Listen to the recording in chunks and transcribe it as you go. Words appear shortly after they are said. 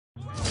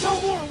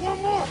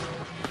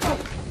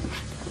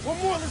One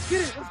more, let's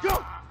get it, let's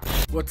go!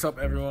 What's up,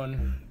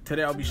 everyone?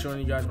 Today I'll be showing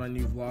you guys my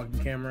new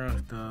vlogging camera,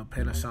 the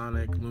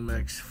Panasonic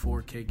Lumix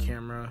 4K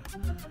camera.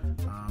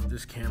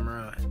 This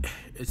camera,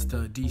 it's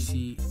the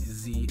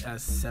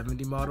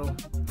DC-ZS70 model.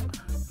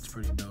 It's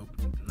pretty dope,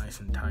 nice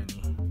and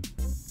tiny.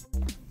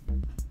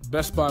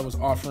 Best Buy was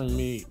offering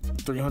me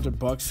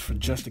 $300 for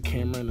just the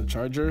camera and the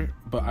charger,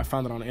 but I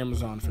found it on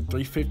Amazon for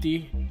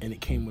 $350, and it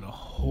came with a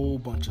whole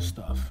bunch of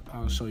stuff.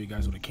 I'll show you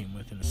guys what it came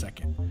with in a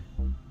second.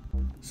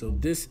 So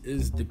this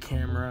is the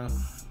camera.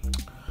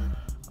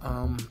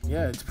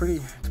 Yeah, it's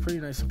pretty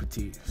nice and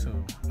petite. So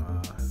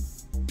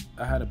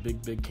I had a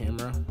big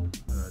camera,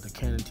 the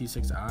Canon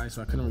T6i,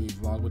 so I couldn't really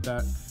vlog with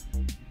that.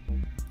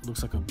 It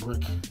looks like a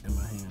brick in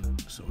my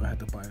hand, so I had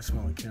to buy a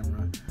smaller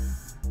camera.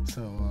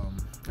 So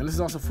and this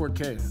is also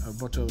 4K. A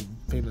bunch of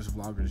famous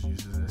vloggers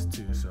uses this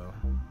too, so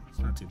it's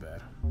not too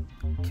bad.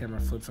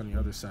 Camera flips on the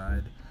other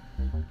side,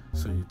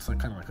 so it's like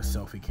kind of like a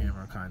selfie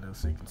camera, kind of,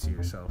 so you can see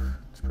yourself.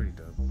 It's pretty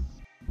dope.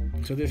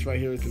 So this right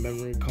here is the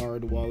memory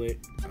card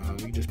wallet.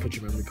 You just put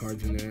your memory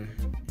cards in there,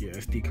 your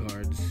SD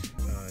cards,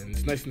 and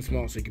it's nice and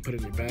small, so you can put it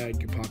in your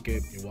bag, your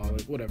pocket, your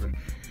wallet, whatever.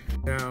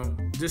 Now,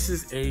 this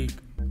is a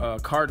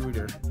card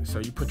reader, so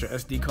you put your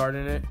SD card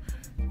in it,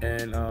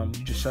 and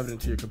you just shove it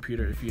into your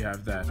computer if you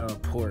have that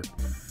port.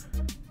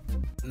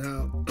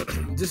 Now,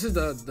 this is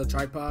the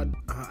tripod.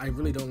 I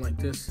really don't like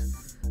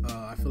this.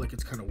 I feel like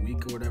it's kind of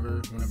weak or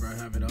whatever whenever I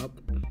have it up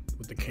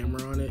with the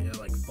camera on it. It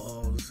like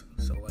falls.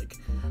 So like,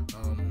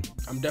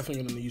 I'm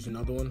definitely gonna use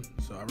another one.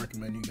 So I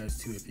recommend you guys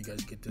too if you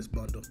guys get this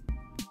bundle.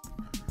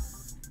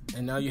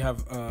 And now you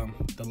have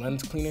the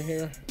lens cleaner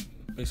here.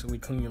 Basically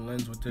clean your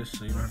lens with this,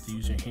 so you don't have to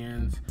use your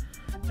hands.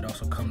 It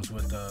also comes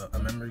with a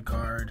memory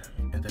card,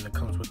 and then it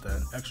comes with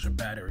an extra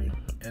battery,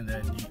 and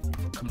then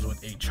it comes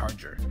with a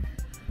charger,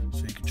 so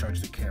you can charge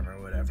the camera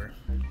or whatever.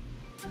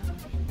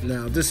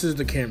 Now this is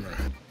the camera.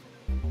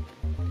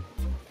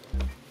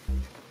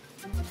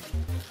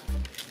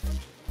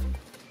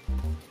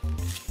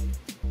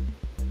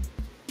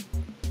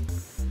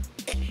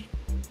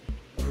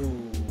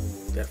 Ooh,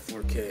 that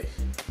 4K.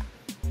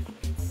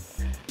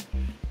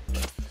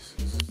 This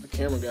is the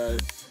camera,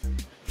 guys.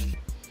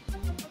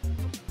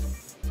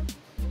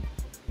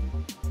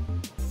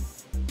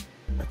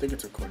 I think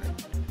it's recording.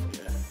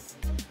 Yeah.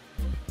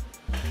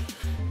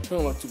 It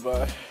don't look too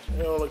bad.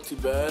 It don't look too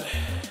bad.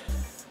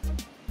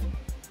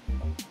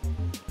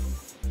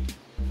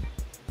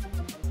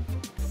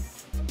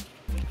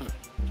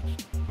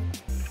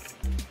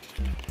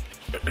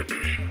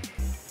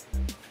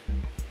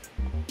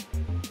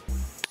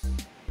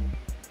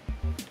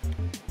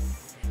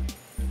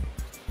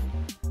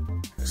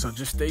 So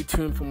just stay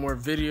tuned for more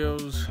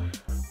videos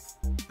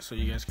so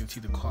you guys can see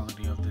the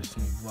quality of this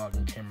new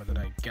vlogging camera that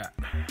I got.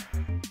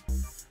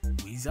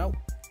 We's out.